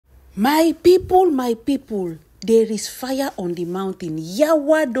My people, there is fire on the mountain.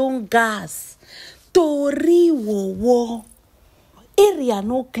 Yawa don gas. Tori wo. Area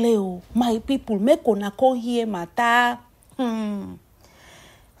no clear. My people, make una come here matter. Waiting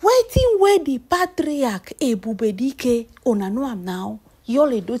where the patriarch Ebubedike, una know am now.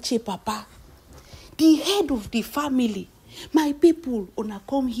 Yole doche papa. The head of the family. My people, una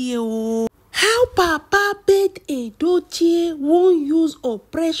come here. Oh. How Papa Bet Edochie won't use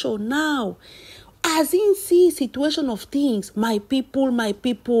oppression now? As in see situation of things, my people,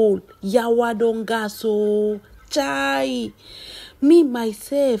 Yawa don gaso, chai. Me,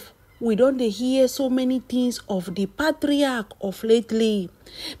 myself, we don't hear so many things of the patriarch of lately.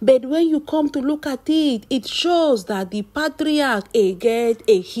 But when you come to look at it, it shows that the patriarch get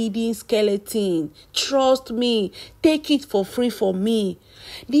a hidden skeleton. Trust me, take it for free from me.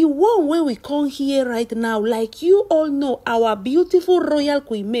 The one where we come here right now, like you all know, our beautiful royal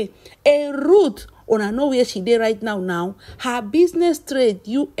queen May, a Ruth, I know where she dey right now. Her business trade,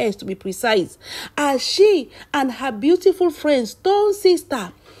 US to be precise. As she and her beautiful friend, stone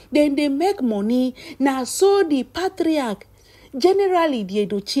sister, then they make money. Now so the patriarch, generally the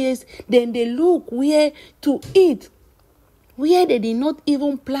Edochies, then they look where to eat. Where they did not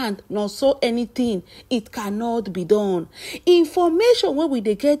even plant nor sow anything, it cannot be done. Information where we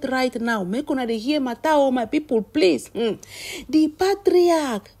dey get right now, make una dey hear matter, oh my people, please. The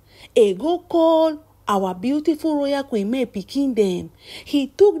patriarch, go call our beautiful royal Queen May pikin them. He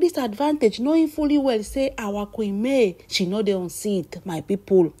took this advantage, knowing fully well, say our Queen May, she know they on seat, my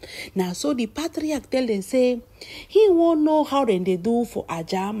people. Now, so the patriarch tell them, say, he won't know how then they do for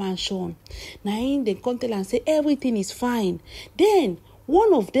Aja mansion. Now, in the come tell and say, everything is fine. Then,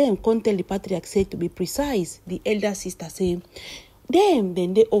 one of them come tell the patriarch, say, to be precise, the elder sister, say, then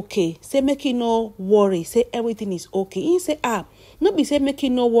they okay. Say, make you no worry. Say, everything is okay. He say, not be say, make you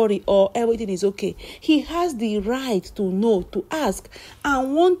no worry or everything is okay. He has the right to know, to ask,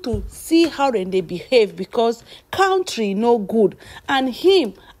 and want to see how then they behave because country no good. And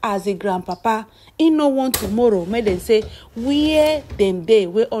him, as a grandpapa, he no want tomorrow, may them say, where them day,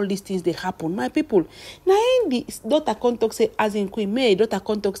 where all these things they happen. My people, now in the daughter contact say, as in Queen May, daughter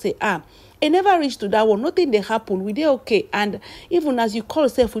contact say, it never reached to that one. Nothing they happen. We dey okay. And even as you call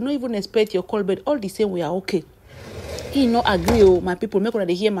yourself, we don't even expect your call, but all the same, we are okay. He no agree, oh, my people, make una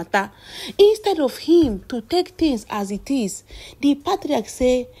dey hear matter. Instead of him to take things as it is, the patriarch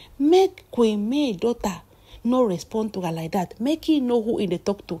say, make Queen May daughter no respond to her like that. Make him know who in the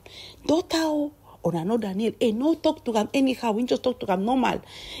talk to. Daughter, or no Daniel, no talk to him anyhow. We just talk to him normal.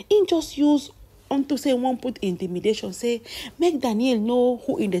 He just use unto say one put intimidation, say, make Daniel know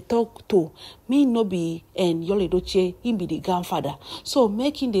who in the talk to. Me no be and Yole Doche, him be the grandfather. So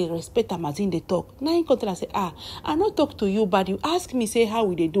making the respect him as in the talk. Now in content I say, I not talk to you, but you ask me, say, how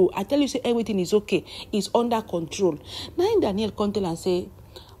will they do? I tell you, say, everything is okay. It's under control. Now in Daniel content and say,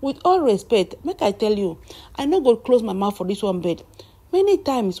 with all respect, make I tell you, I not go close my mouth for this one bed. Many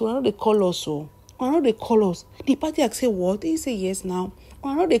times when I know they call us, the party say what? He say yes now.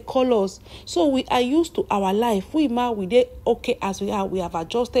 I know they call us. So we are used to our life. We dey okay as we are. We have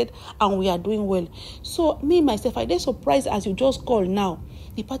adjusted and we are doing well. So me, myself, I dey surprised as you just call now.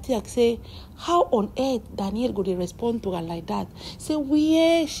 The patriarch say, how on earth Daniel go dey respond to her like that? Say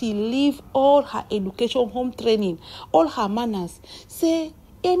where she leave all her education, home training, all her manners. Say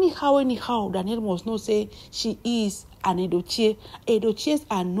anyhow, Daniel must know, say she is an Edochie. Edochies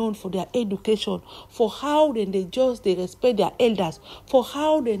are known for their education, for how they respect their elders, for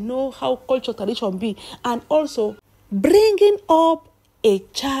how they know how culture tradition be, and also bringing up a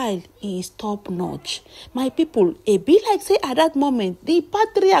child is top notch. My people, it be like say at that moment, the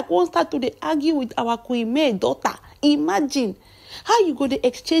patriarch won't start to argue with our Queen May daughter. Imagine how you go to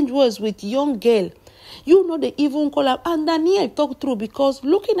exchange words with young girl. You know they even call her, and Daniel talk through because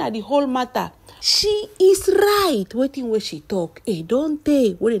looking at the whole matter, she is right. Waiting where she talk. Don't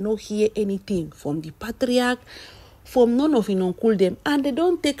they when they not hear anything from the patriarch, from none of him uncle them, and they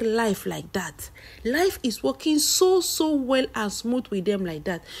don't take life like that. Life is working so well and smooth with them like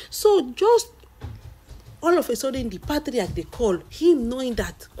that. So just all of a sudden, the patriarch they call him knowing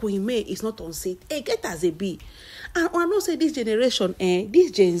that Queen May is not on seat. Get as a be. And I know say this generation,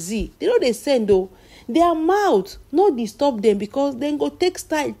 this Gen Z, they know they send though. Their mouth no disturb them because then go take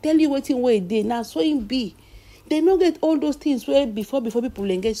style, tell you waiting where they now so in be. They no get all those things where before people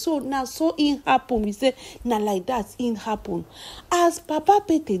engage. So now so in happen. We say now like that in happen. As Papa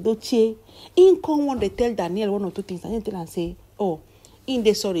Pete Doche, in come one they tell Daniel one or two things, and then tell and say, in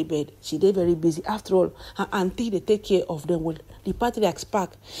the sorry bed, she dey very busy. After all, her auntie they take care of them well. The patriarch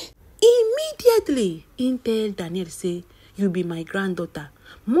spark. Immediately, in tell Daniel say, you be my granddaughter.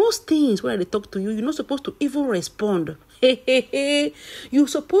 Most things when they talk to you, you're not supposed to even respond. You're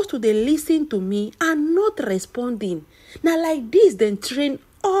supposed to dey listen to me and not responding. Now like this, then train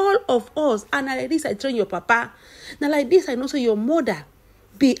all of us. And like this, I train your papa. Now like this, I know so your mother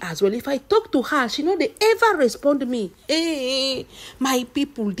be as well. If I talk to her, she know they ever respond to me. Hey, my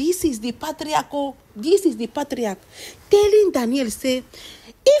people, this is the patriarch. This is the patriarch telling Daniel, say,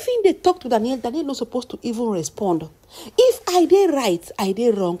 if they talk to Daniel not supposed to even respond. If I dey right, I dey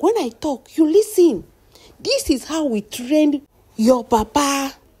wrong. When I talk, you listen. This is how we train your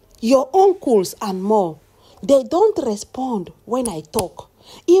papa, your uncles, and more. They don't respond when I talk.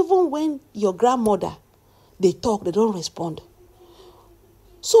 Even when your grandmother, they talk, they don't respond.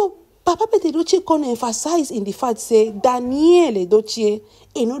 So, Papa Edochie can emphasize in the fact, say, Daniel Edochie,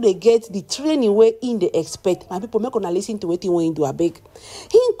 they get the training where in they expect. My people, make gonna listen to what he want to do a beg.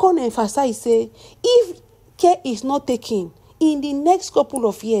 He can emphasize, say, if care is not taken, in the next couple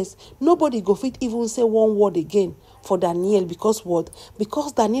of years, nobody go fit even say one word again for Daniel. Because what?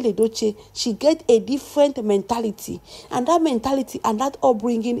 Because Daniel Edochie, she get a different mentality. And that mentality and that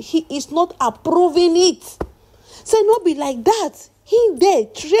upbringing, he is not approving it. Say, no be like that. He there,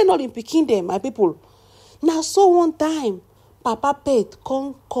 train all in picking them, my people. Now, so one time, Papa Pet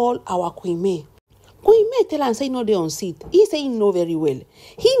come call our Queen May. Queen May tell him, say, no, they on seat. He say, he know very well.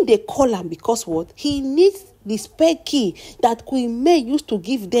 He they call him because what? He needs the spare key that Queen May used to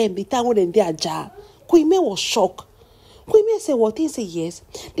give them the time when they are jar. Queen May was shocked. Queen May say, what? He say, yes.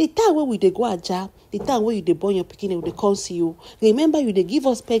 The time when we they go ajar, the time when you they born your picking, they come see you. Remember, you they give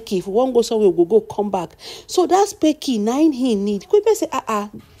us spare key. If we won't go somewhere, we'll go come back. So that spare key, 9 he need. Queen May say,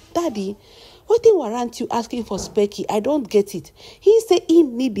 Daddy, what thing warrant you asking for spare key? I don't get it. He say he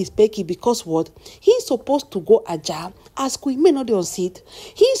need the spare key because what? He's supposed to go ajar. As Queen May not on seat,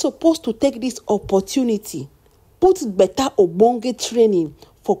 he's supposed to take this opportunity, put better obonge training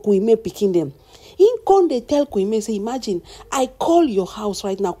for Queen May picking them. In con they tell Queen May, say, imagine, I call your house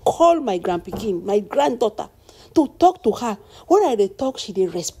right now, call my grandpikin, my granddaughter, to talk to her. When I they talk, she they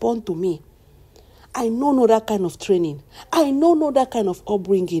respond to me. I know that kind of training. I know that kind of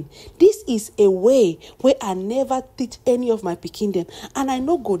upbringing. This is a way where I never teach any of my pikin them. And I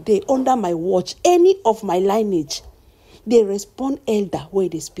know go there under my watch, any of my lineage. They respond elder where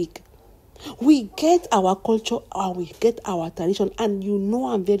they speak. We get our culture and we get our tradition. And you know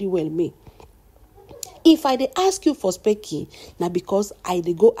I'm very well me. If I dey ask you for spare key, now because I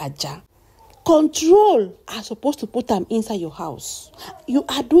dey go ajar. Control are supposed to put them inside your house. You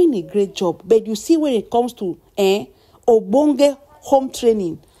are doing a great job, but you see when it comes to obonge home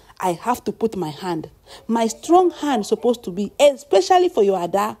training, I have to put my hand. My strong hand supposed to be, especially for your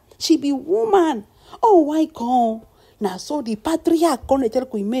Ada, she be woman. Oh, why come? Now so the patriarch come tell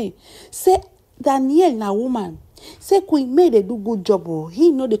Queen May, say Daniel na woman. Say Queen May they do good job. Oh,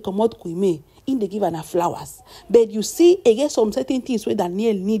 he know they come out Queen May. In they give her flowers. But you see, again, some certain things where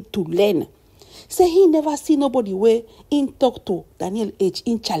Daniel need to learn. Say he never see nobody where in talk to Daniel H,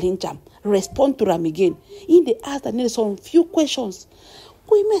 in challenge him, respond to him again. In they ask Daniel some few questions.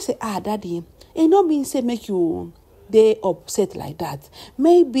 We may say, Daddy, it not mean say make you they upset like that.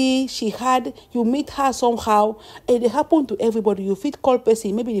 Maybe you meet her somehow, and it happen to everybody. You fit call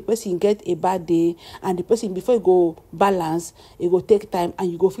person, maybe the person get a bad day, and the person before you go balance, it go take time, and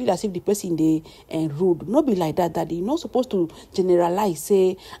you go feel as if the person they rude. Not be like that, Daddy. You're not supposed to generalize,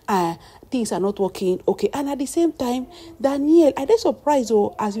 say, things are not working, okay. And at the same time, Daniel, I dey surprised,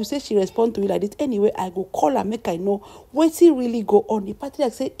 as you say she respond to you like this. Anyway, I go call her, make I know what's he really go on. The party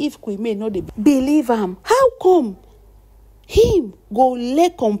like say, if Queen May not believe him, how come? Him go lay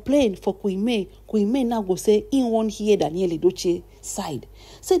complaint for Queen May. Queen May now go say, in one hear Daniel Edochie side.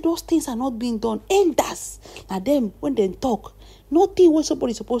 Say those things are not being done. Elders, now them when they talk, nothing when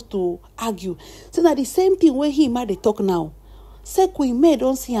somebody supposed to argue. So now the same thing when he might they talk now. Say Queen May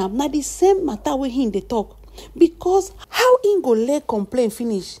don't see him. Now the same matter when him they talk. Because how in go lay complaint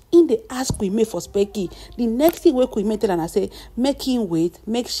finish? In they ask Queen May for specky. The next thing where Queen May tell and I say, make him wait,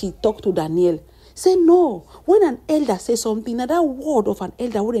 make she talk to Daniel. Say no. When an elder says something, now that word of an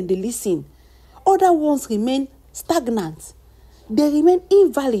elder wouldn't they listen. Other ones remain stagnant. They remain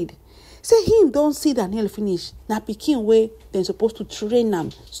invalid. Say him don't see Daniel finish. Now picking way they're supposed to train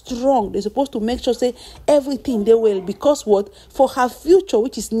them strong. They're supposed to make sure say everything they will, because what? For her future,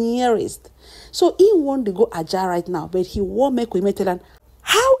 which is nearest. So he want to go ajar right now, but he won't make we tell him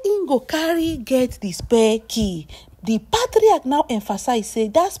how he go carry get the spare key. The patriarch now emphasize say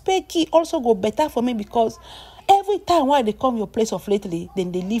that spare key also go better for me, because every time while they come your place of lately,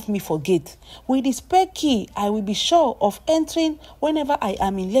 then they leave me for gate. With the spare key, I will be sure of entering whenever I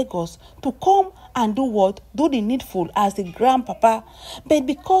am in Lagos to come and do what? Do the needful as the grandpapa. But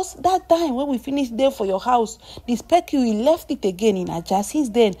because that time when we finished there for your house, the specky, we left it again in Aja. Since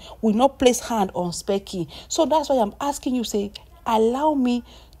then, we not place hand on specky. So that's why I'm asking you, say, allow me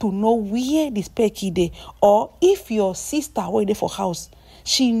to know where the specky dey. Or if your sister were there for house,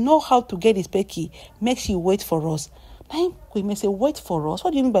 she know how to get the specky, make she wait for us. Then we may say, wait for us.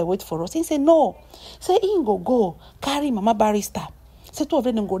 What do you mean by wait for us? He say, no. Say, he go carry Mama Barrister. Say, two of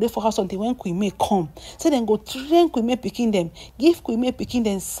them go there for house until when Queen May come. Say, then go train Queen May picking them. Give Queen May picking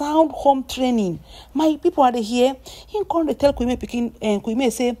them sound home training. My people are here. He come to tell Queen May picking, and Queen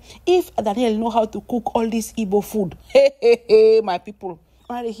May say, if Daniel know how to cook all this Igbo food, hey, my people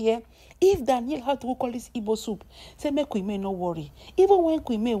are here. If Daniel had to cook all this Igbo soup, say make Queen May no worry. Even when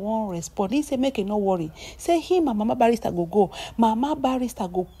Queen May won't respond, he say make it no worry. Say him and Mama Barrister go. Mama Barrister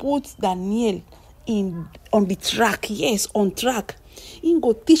go put Daniel on the track. Yes, on track. He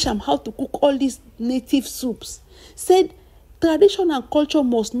go teach him how to cook all these native soups. Said tradition and culture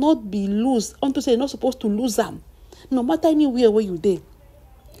must not be loose. Unto say you're not supposed to lose them. No matter anywhere where you dey.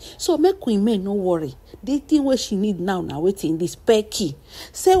 So make Queen May no worry. The thing where she need now waiting this pecky.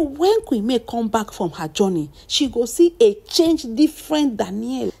 Say when Queen May come back from her journey, she go see a change different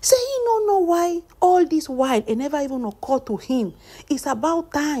Daniel. Say he don't know why all this while it never even occur to him. It's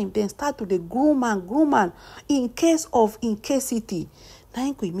about time then start to the groom and in case of incasity.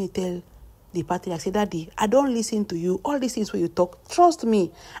 Now Queen May tell the party, I say, Daddy, I don't listen to you. All these things where you talk, trust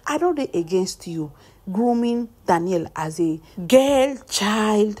me, I don't dey against you. Grooming Daniel as a girl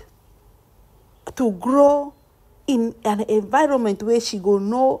child to grow in an environment where she go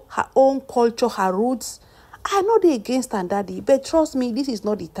know her own culture, her roots. I know they against her, Daddy, but trust me, this is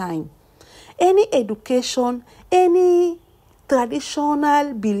not the time. Any education, any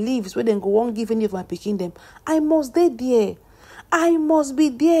traditional beliefs where they go on give any of my picking them, I must be there. I must be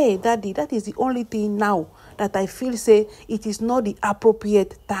there, Daddy. That is the only thing now that I feel say it is not the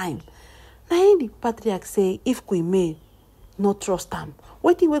appropriate time. Now the patriarch say if Queen May not trust them,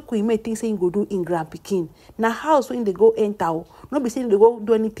 wetin wey Queen May think say he go do in Grand Pikin. Na house when they go enter, not be saying they go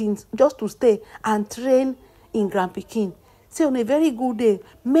do anything just to stay and train in Grand Pikin. Say on a very good day,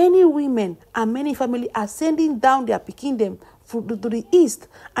 many women and many families are sending down their Pikin them to the east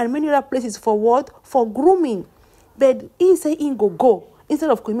and many other places for what? For grooming. But he say he go.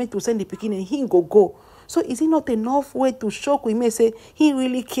 Instead of Queen May to send the Pikin, and he go. So is it not enough way to show Queen May say he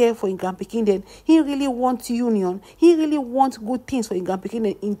really care for Grand Pikin then? He really wants union. He really wants good things for Grand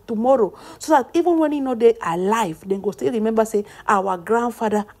Pikin in tomorrow. So that even when he know they alive, then go still remember say our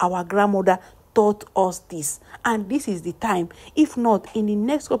grandfather, our grandmother taught us this. And this is the time. If not, in the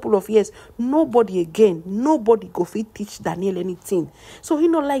next couple of years, nobody go fit teach Daniel anything. So he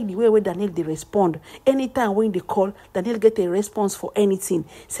not like the way where Daniel they respond. Anytime when they call, Daniel get a response for anything.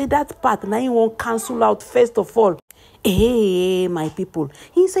 Say that part, now he won't cancel out first of all. Hey, my people.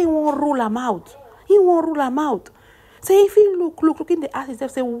 He say he won't rule him out. Say if he look in the ask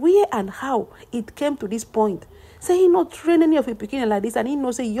himself, say where and how it came to this point. Say he not train any of his pikin like this, and he know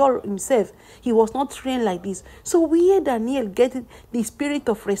say Yor himself, he was not trained like this. So where Daniel get the spirit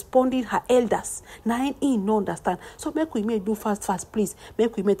of responding her elders. Now he no understand. So make we may do fast, please.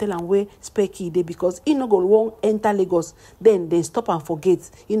 Make we may tell him where specky dey, because he no go won't enter Lagos. Then they stop and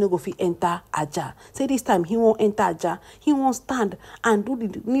forget. He no go fit enter Aja. Say this time he won't enter Aja. He won't stand and do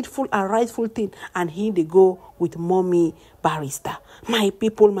the needful and rightful thing, and he they go with Mommy Barrister. My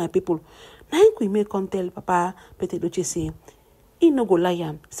people. Now we may come tell Papa Petedoche say, he no go lie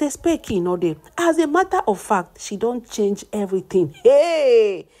am. Say specky no dey. As a matter of fact, she don't change everything.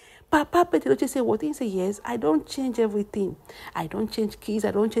 Hey! Papa Petedoche say what? He say, yes, I don't change everything. I don't change keys.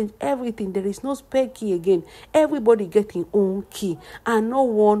 I don't change everything. There is no spare key again. Everybody getting own key. And no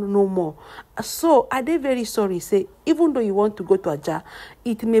one no more. So, I dey very sorry. Say, even though you want to go to Aja,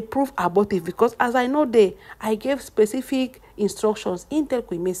 it may prove abortive. Because as I know I gave specific instructions. In tell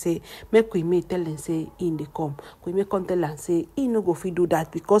Queen May say, make Queen May tell them say, in the come. Queen May come tell and say, he no go fit do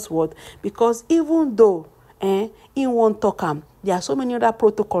that. Because what? Because even though he won't talk am, there are so many other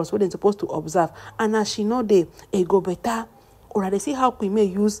protocols where they're supposed to observe, and as she know they go better, or they see how Queen May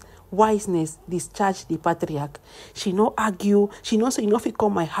use wiseness discharge the patriarch. She no argue. She no say, you know, if you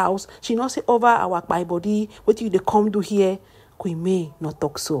come my house, she no say over our my body, what you they come do here. Queen May not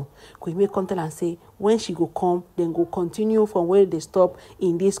talk so. Queen May come tell and say, when she go come, then go continue from where they stop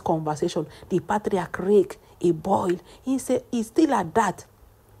in this conversation. The patriarch rake a boil. He say he's still at that.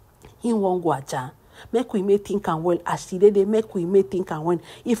 He won't go Aja. Make Queen May think and well. As she did, make Queen May think and well.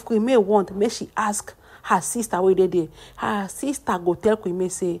 If Queen May want, may she ask her sister where they. Her sister go tell Queen May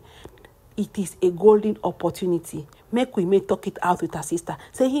say, it is a golden opportunity. make Queen talk it out with her sister.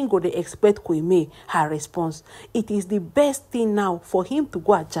 Say him go dey expect Queen her response. It is the best thing now for him to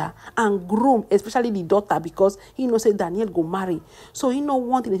go aja and groom, especially the daughter, because he know say Daniel go marry. So he no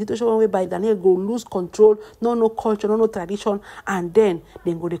want in a situation whereby Daniel go lose control, no culture, no tradition, and then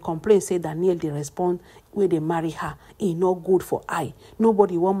go dey complain say Daniel dey respond where they marry her. It no good for I.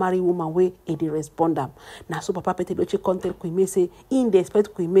 Nobody want marry woman where they respond them. Now so Papa Petedoche content Queen say in the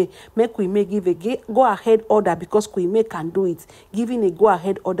expect Queen make Queen give a go ahead order, because Queen can do it, giving a go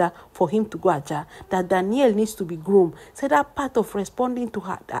ahead order for him to go aja, that Daniel needs to be groomed. Say that part of responding to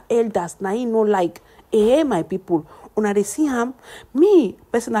her the elders now he no like. My people, una dey see him. Me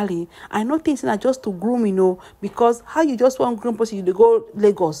personally, I know things are just to groom, because how you just want groom person, you go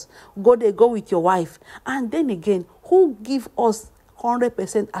Lagos, go with your wife, and then again, who give us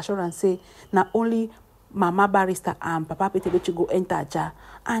 100% assurance say not only Mama Barrister and Papa Petedoche go enter aja,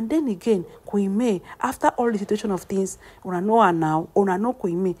 and then again Queen May, after all the situation of things, una know her now, una know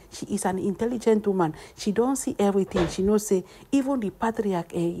Queen May, she is an intelligent woman. She don't see everything. She knows say even the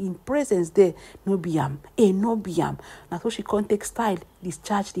patriarch in presence there no be no be am. Now so she can't take style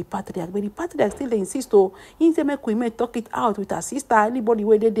discharge the patriarch, but the patriarch still insist he say make Queen May talk it out with her sister, anybody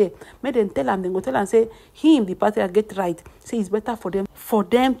where they there, make them tell him, then go tell and say him the patriarch get right, say it's better for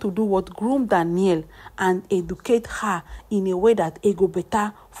them to do what, groom Daniel and educate her in a way that it go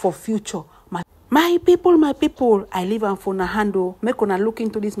better for future. My people, I leave am for na handle. Make una look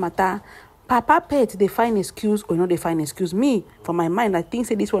into this matter. Papa Pet, they find excuse or not they find excuse. Me, from my mind, I think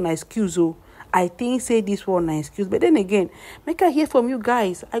say this one is excuse. I think say this one is excuse. But then again, make I hear from you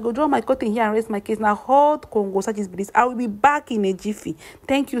guys. I go draw my curtain here and raise my case. Now, hot Congo such as this. I will be back in a jiffy.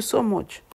 Thank you so much.